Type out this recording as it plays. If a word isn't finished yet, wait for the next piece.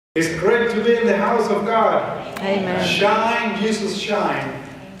It's great to be in the house of God. Amen. Shine, Jesus, shine.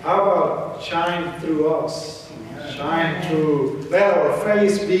 How about shine through us? Shine through, let our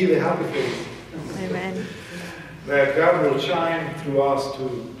face be the happy face. Amen. That God will shine through us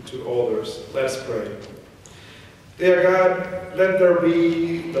to others. Let's pray. Dear God, let there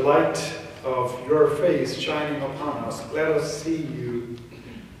be the light of your face shining upon us. Let us see you.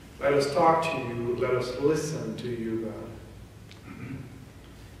 Let us talk to you. Let us listen to you, God.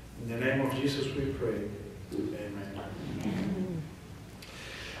 In the name of Jesus we pray. Amen.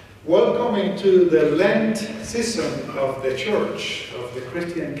 Welcome into the Lent season of the church, of the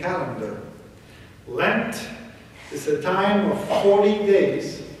Christian calendar. Lent is a time of 40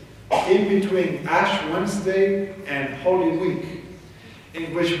 days in between Ash Wednesday and Holy Week,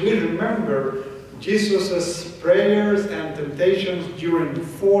 in which we remember Jesus' prayers and temptations during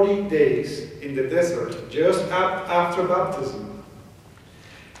 40 days in the desert, just after baptism.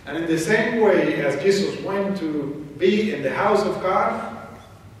 And in the same way as Jesus went to be in the house of God,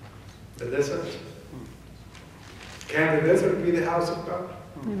 the desert, can the desert be the house of God?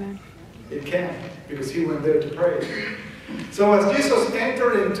 Amen. It can, because he went there to pray. So as Jesus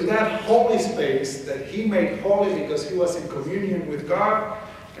entered into that holy space that he made holy because he was in communion with God,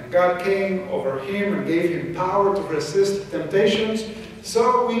 and God came over him and gave him power to resist temptations,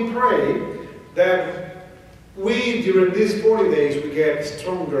 so we pray that we, during these 40 days, we get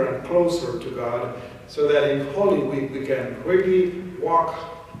stronger and closer to God, so that in Holy Week we can really walk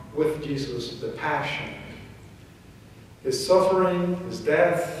with Jesus, the passion, his suffering, his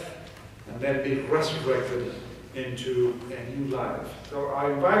death, and then be resurrected into a new life. So I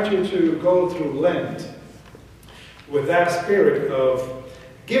invite you to go through Lent with that spirit of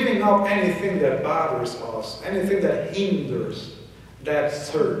giving up anything that bothers us, anything that hinders that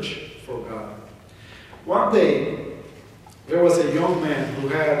search for God. One day, there was a young man who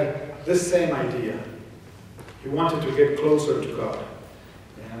had this same idea. He wanted to get closer to God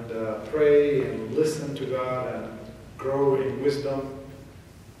and pray and listen to God and grow in wisdom.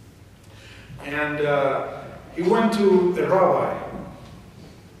 And he went to a rabbi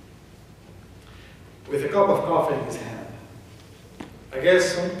with a cup of coffee in his hand. I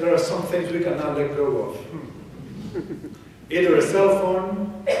guess there are some things we cannot let go of. Either a cell phone,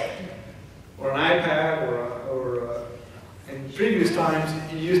 or an iPad, or in previous times,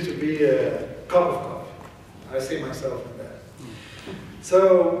 it used to be a cup of coffee. I see myself in that.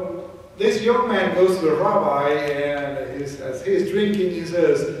 So this young man goes to the rabbi, and as he's drinking, he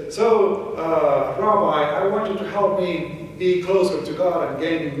says, "So, Rabbi, I want you to help me be closer to God and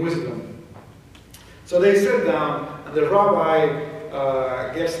gain wisdom." So they sit down, and the rabbi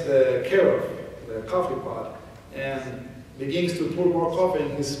gets the carafe, the coffee pot, and begins to pour more coffee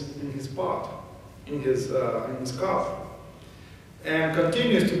in his pot, in his cup, and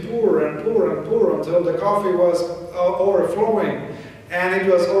continues to pour and pour and pour until the coffee was overflowing, and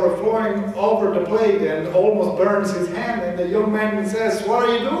it was overflowing over the plate and almost burns his hand. And the young man says, "What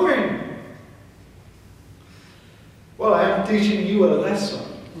are you doing?" "Well, I am teaching you a lesson.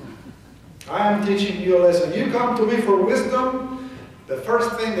 I am teaching you a lesson. You come to me for wisdom. The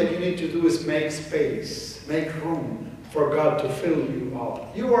first thing that you need to do is make space, make room for God to fill you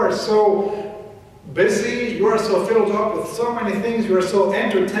up. You are so busy, you are so filled up with so many things, you are so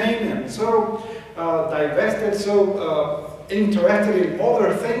entertained and so divested, so interested in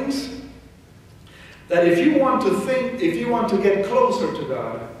other things, that if you want to get closer to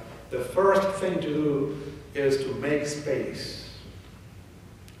God, the first thing to do is to make space.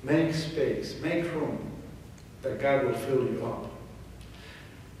 Make space, make room, that God will fill you up.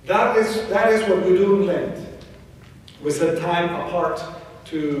 That is what we do in Lent. We set time apart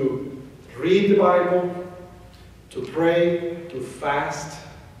to read the Bible, to pray, to fast.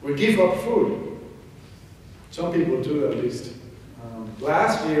 We give up food. Some people do, at least.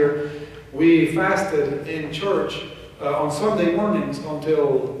 Last year, we fasted in church on Sunday mornings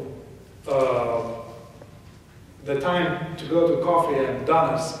until the time to go to coffee and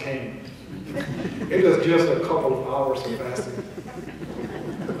donuts came. It was just a couple of hours of fasting.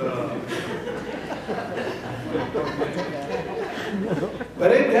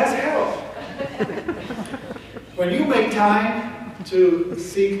 But it does help. When you make time to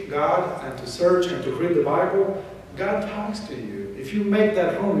seek God and to search and to read the Bible, God talks to you. If you make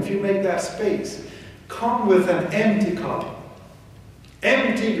that room, if you make that space, come with an empty cup.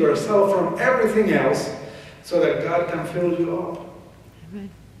 Empty yourself from everything else so that God can fill you up. Amen.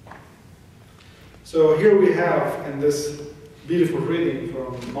 So here we have in this beautiful reading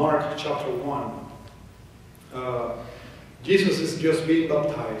from Mark chapter 1. Jesus is just being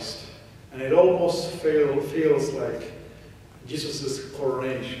baptized, and it almost feels like Jesus'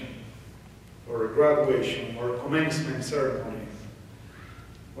 coronation, or graduation, or commencement ceremony.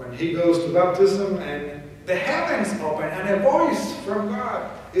 When he goes to baptism and the heavens open and a voice from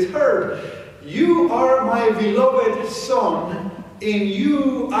God is heard. You are my beloved Son, in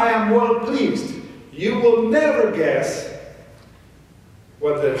you I am well pleased. You will never guess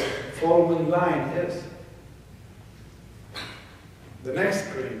what the following line is. The next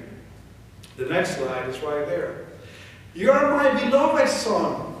screen, the next slide is right there. You are my beloved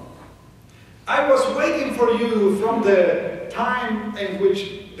Son. I was waiting for you from the time in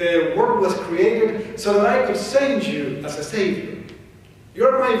which the world was created so that I could send you as a Savior.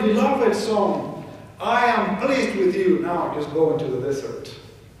 You're my beloved Son. I am pleased with you. Now just go into the desert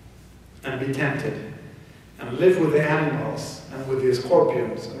and be tempted and live with the animals and with the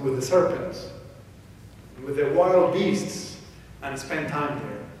scorpions and with the serpents and with the wild beasts and spend time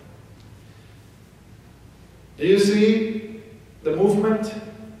there. Do you see the movement?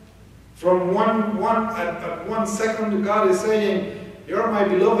 From at 1 second, God is saying, you're my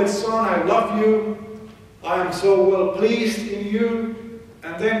beloved Son, I love you, I am so well pleased in you.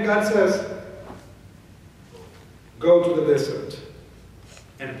 And then God says, go to the desert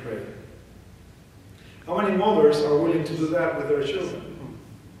and pray. How many mothers are willing to do that with their children?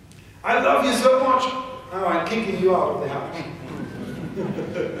 I love you so much, now I'm kicking you out of the house.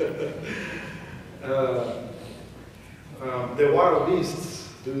 The wild beasts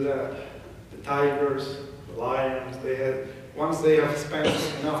do that. The tigers, the lions, once they have spent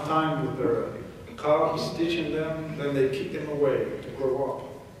enough time with their cubs, teaching them, then they kick them away to grow up.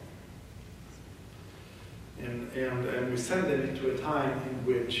 And we send them into a time in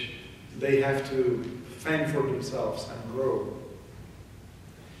which they have to fend for themselves and grow.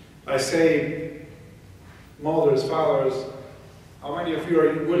 I say, mothers, fathers, how many of you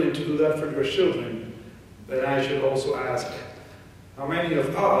are willing to do that for your children? Then I should also ask, how many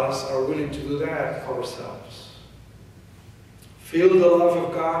of us are willing to do that ourselves? Feel the love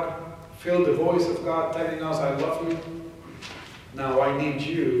of God, feel the voice of God telling us, I love you. Now I need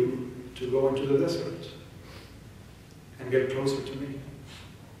you to go into the desert and get closer to me.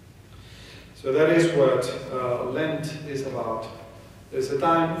 So that is what Lent is about. It's a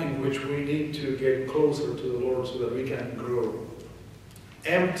time in which we need to get closer to the Lord so that we can grow.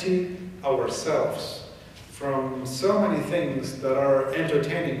 Empty ourselves from so many things that are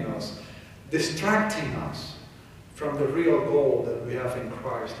entertaining us, distracting us from the real goal that we have in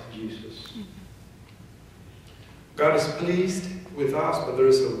Christ Jesus. God is pleased with us, but there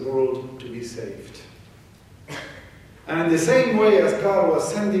is a world to be saved. And in the same way as God was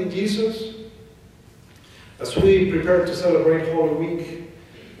sending Jesus, as we prepare to celebrate Holy Week,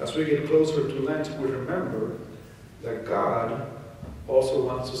 as we get closer to Lent, we remember that God also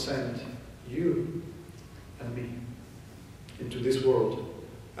wants to send you and me into this world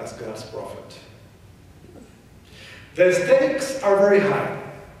as God's prophet. The stakes are very high.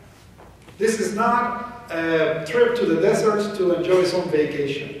 This is not a trip to the desert to enjoy some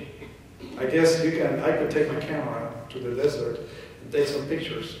vacation. I guess I could take my camera to the desert and take some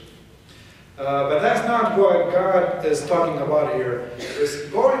pictures. But that's not what God is talking about here. It's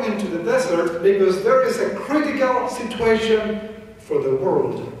going into the desert because there is a critical situation for the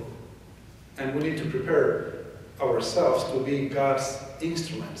world. And we need to prepare ourselves to be God's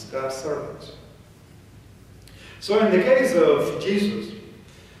instruments, God's servants. So in the case of Jesus,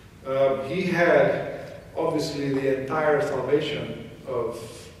 he had obviously the entire salvation of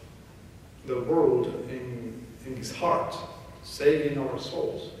the world in his heart, saving our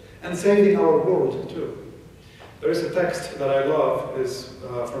souls and saving our world too. There is a text that I love, is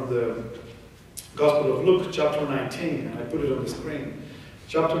from the Gospel of Luke, chapter 19, and I put it on the screen.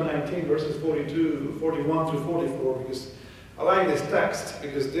 Chapter 19, verses 41 through 44, because I like this text,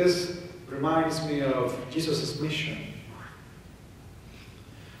 because this reminds me of Jesus' mission.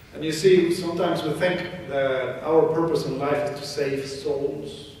 And you see, sometimes we think that our purpose in life is to save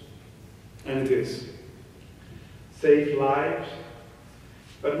souls, and it is. Save lives.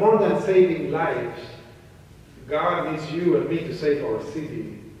 But more than saving lives, God needs you and me to save our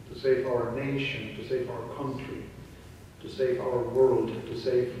city, to save our nation, to save our country, to save our world, to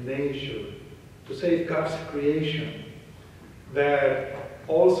save nature, to save God's creation. That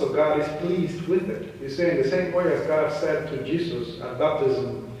also God is pleased with it. You see, in the same way as God said to Jesus at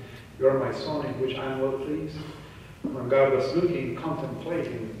baptism, you are my Son in which I am well pleased. When God was looking,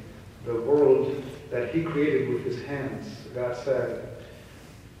 contemplating the world that he created with his hands, God said,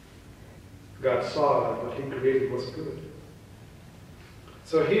 God saw that what he created was good.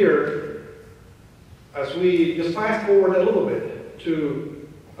 So here, as we just fast forward a little bit to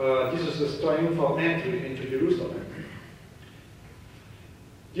Jesus' triumphal entry into Jerusalem,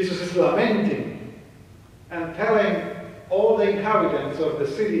 Jesus is lamenting and telling all the inhabitants of the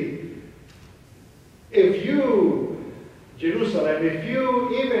city, if you, Jerusalem, if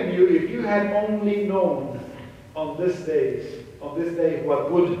you had only known on this day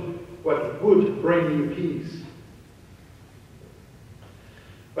what would bring you peace.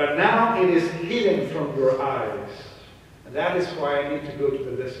 But now it is hidden from your eyes. And that is why I need to go to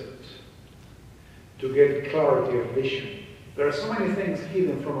the desert, to get clarity of vision. There are so many things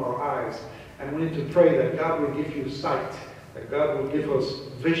hidden from our eyes, and we need to pray that God will give you sight, that God will give us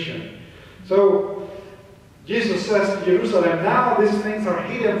vision. So Jesus says to Jerusalem, now these things are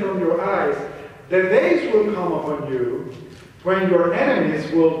hidden from your eyes. The days will come upon you when your enemies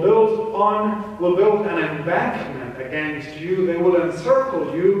will build an embankment against you. They will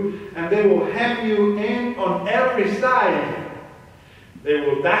encircle you, and they will hem you in on every side. They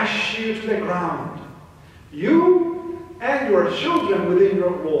will dash you to the ground, you and your children within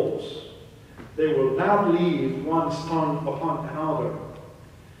your walls. They will not leave one stone upon another,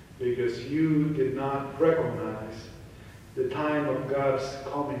 because you did not recognize the time of God's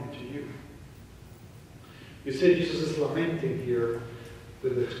coming to you. You see, Jesus is lamenting here the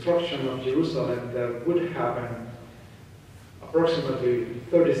destruction of Jerusalem that would happen approximately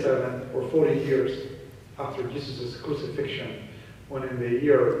 37 or 40 years after Jesus' crucifixion, when in the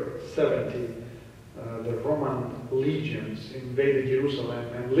year 70, the Roman legions invaded Jerusalem,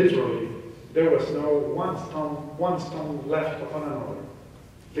 and literally there was no one stone left upon another.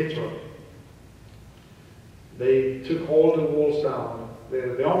 Literally. They took all the walls down.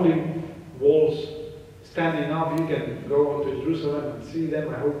 The only walls standing up, you can go to Jerusalem and see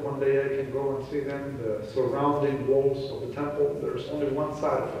them. I hope one day I can go and see them. The surrounding walls of the temple, there's only one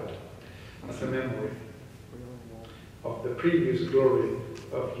side of it as a memory of the previous glory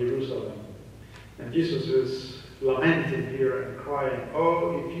of Jerusalem. And Jesus is lamenting here and crying,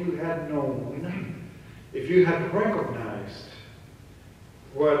 oh, if you had known, if you had recognized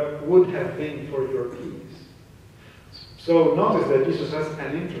what would have been for your peace. So notice that Jesus has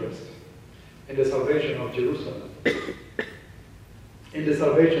an interest in the salvation of Jerusalem, in the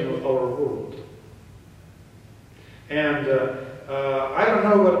salvation of our world. And I don't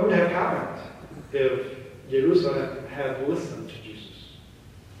know what would have happened if Jerusalem had listened to Jesus.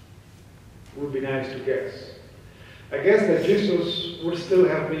 It would be nice to guess. I guess that Jesus would still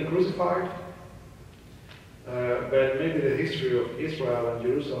have been crucified, but maybe the history of Israel and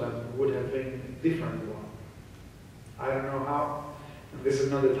Jerusalem would have been a different one. I don't know how. This is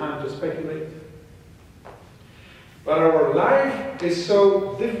not the time to speculate. But our life is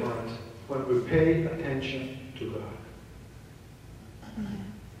so different when we pay attention to God.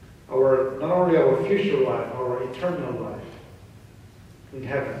 Not only our future life, our eternal life in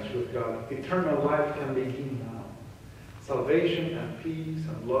heavens with God. Eternal life can begin now. Salvation and peace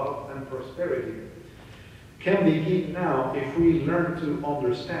and love and prosperity can begin now if we learn to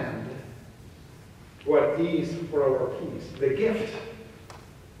understand what is for our peace. The gift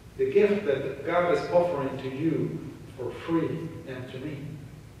that God is offering to you for free and to me.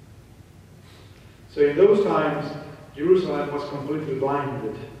 So in those times, Jerusalem was completely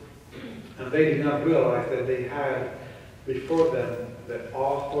blinded, and they did not realize that they had before them the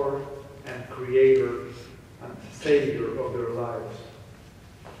author and creator and savior of their lives.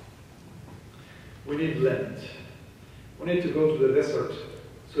 We need Lent. We need to go to the desert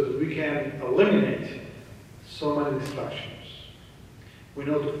so that we can eliminate so many distractions. We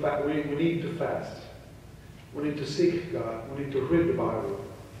need to fast. We need to seek God. We need to read the Bible.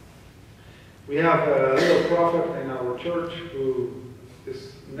 We have a little prophet in our church who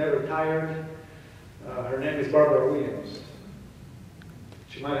is never tired. Her name is Barbara Williams.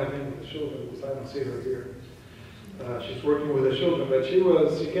 She might have been with the children because I don't see her here. She's working with the children, but she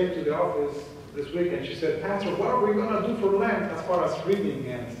came to the office this week and she said, Pastor, what are we going to do for Lent as far as reading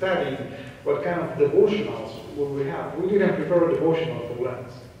and studying? What kind of devotionals will we have? We didn't prepare a devotional for Lent,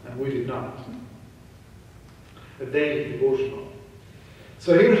 and we did not. A daily devotional.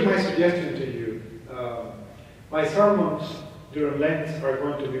 So here's my suggestion to you. My sermons during Lent are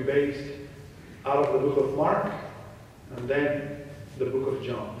going to be based out of the book of Mark and then the book of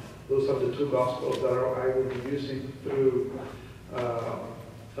John. Those are the two Gospels that I will be using through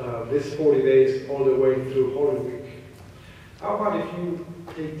this 40 days all the way through Holy Week. How about if you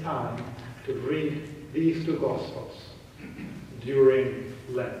take time to read these two Gospels during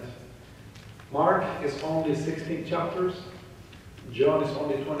Lent? Mark is only 16 chapters. John is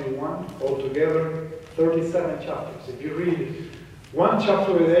only 21. Altogether, 37 chapters. If you read one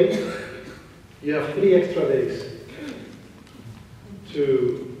chapter a day, you have 3 extra days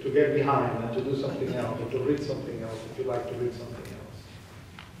to get behind and to do something else, or to read something else if you like to read something else.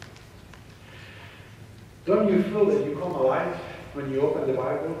 Don't you feel that you come alive when you open the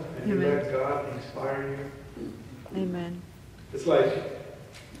Bible and you Amen. let God inspire you? Amen. It's like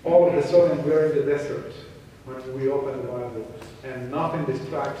all of a sudden we're in the desert when we open the Bible and nothing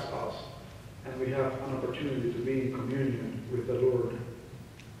distracts us and we have an opportunity to be in communion with the Lord.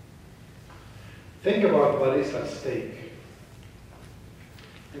 Think about what is at stake.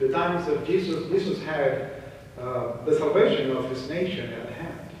 In the times of Jesus had the salvation of his nation at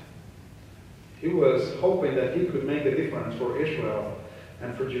hand. He was hoping that he could make a difference for Israel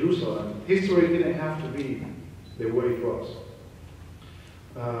and for Jerusalem. History didn't have to be the way it was.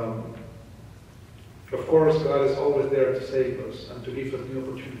 Of course, God is always there to save us and to give us new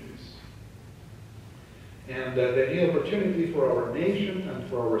opportunities. And the new opportunity for our nation and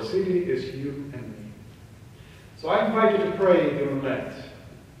for our city is you and me. So I invite you to pray during Lent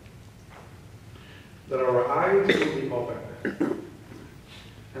that our eyes will be open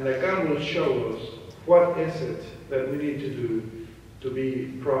and that God will show us what is it that we need to do to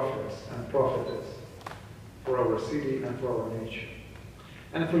be prophets and prophetess for our city and for our nation,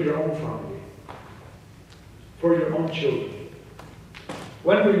 and for your own family, for your own children.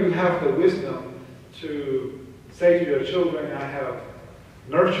 When will you have the wisdom to say to your children, I have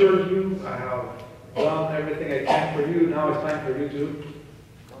nurtured you, I have done everything I can for you, now it's time for you to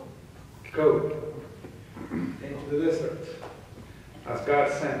go into the desert, as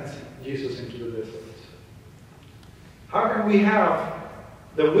God sent Jesus into the desert. How can we have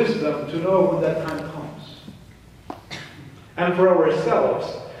the wisdom to know when that time comes? And for ourselves,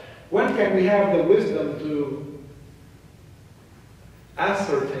 when can we have the wisdom to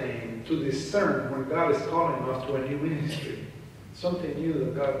ascertain, to discern when God is calling us to a new ministry? Something new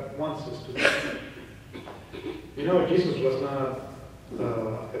that God wants us to do. You know, Jesus was not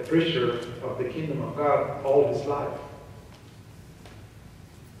a preacher of the kingdom of God all his life.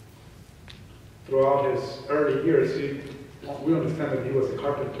 Throughout his early years, we understand that he was a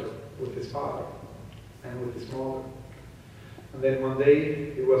carpenter with his father and with his mother. And then one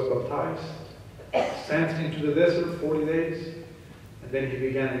day he was baptized, sent into the desert 40 days, and then he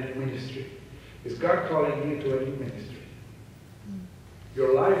began a new ministry. Is God calling you to a new ministry?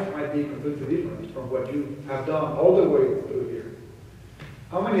 Your life might be completely different from what you have done all the way through here.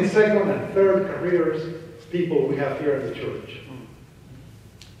 How many second and third careers people we have here in the church?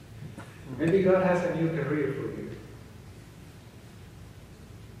 Maybe God has a new career for you.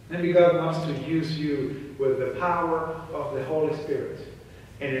 Maybe God wants to use you with the power of the Holy Spirit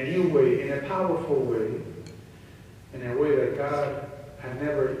in a new way, in a powerful way, in a way that God had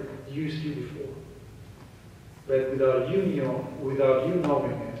never used you before. But without you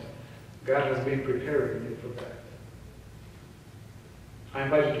knowing it, God has been preparing you for that. I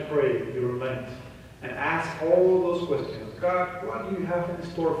invite you to pray during Lent and ask all those questions. God, what do you have in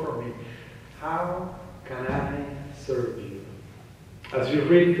store for me? How can I serve you? As you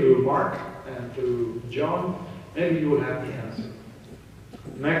read through Mark and through John, maybe you will have the answer.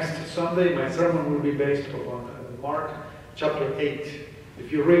 Next Sunday, my sermon will be based upon Mark chapter 8.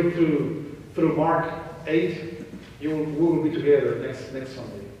 If you read through Mark 8, we will be together next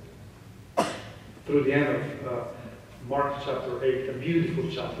Sunday. Through the end of Mark chapter 8, a beautiful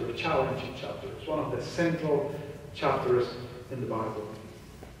chapter, a challenging chapter. It's one of the central chapters in the Bible.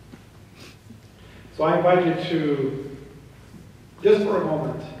 So I invite you to, just for a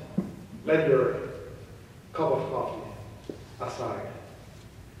moment, let your cup of coffee aside.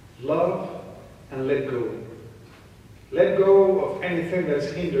 Love and let go. Let go of anything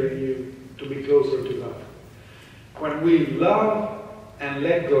that's hindering you to be closer to God. When we love and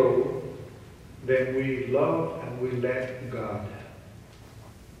let go, then we love and we let God.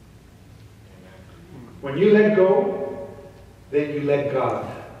 When you let go, then you let God.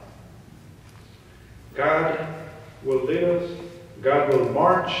 God will lead us. God will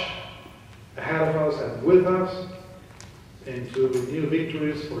march ahead of us and with us into new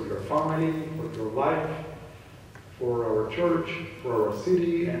victories for your family, for your life, for our church, for our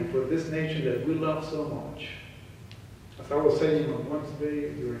city, and for this nation that we love so much. As I was saying on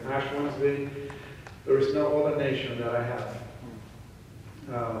Wednesday, during Ash Wednesday, there is no other nation that I have.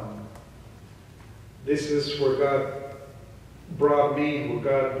 This is where God brought me, where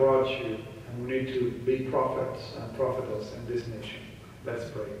God brought you. And we need to be prophets and prophetess in this nation. Let's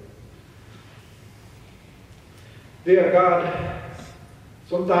pray. Dear God,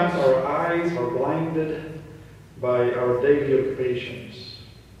 sometimes our eyes are blinded by our daily occupations.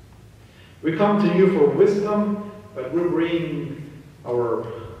 We come to you for wisdom, but we bring our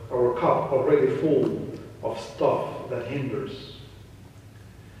cup already full of stuff that hinders.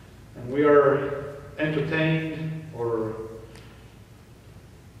 And we are entertained or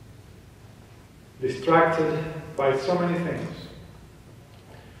distracted by so many things.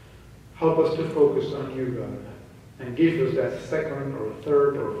 Help us to focus on you, God, and give us that second or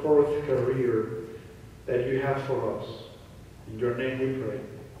third or fourth career that you have for us. In your name we pray.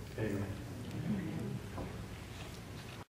 Amen.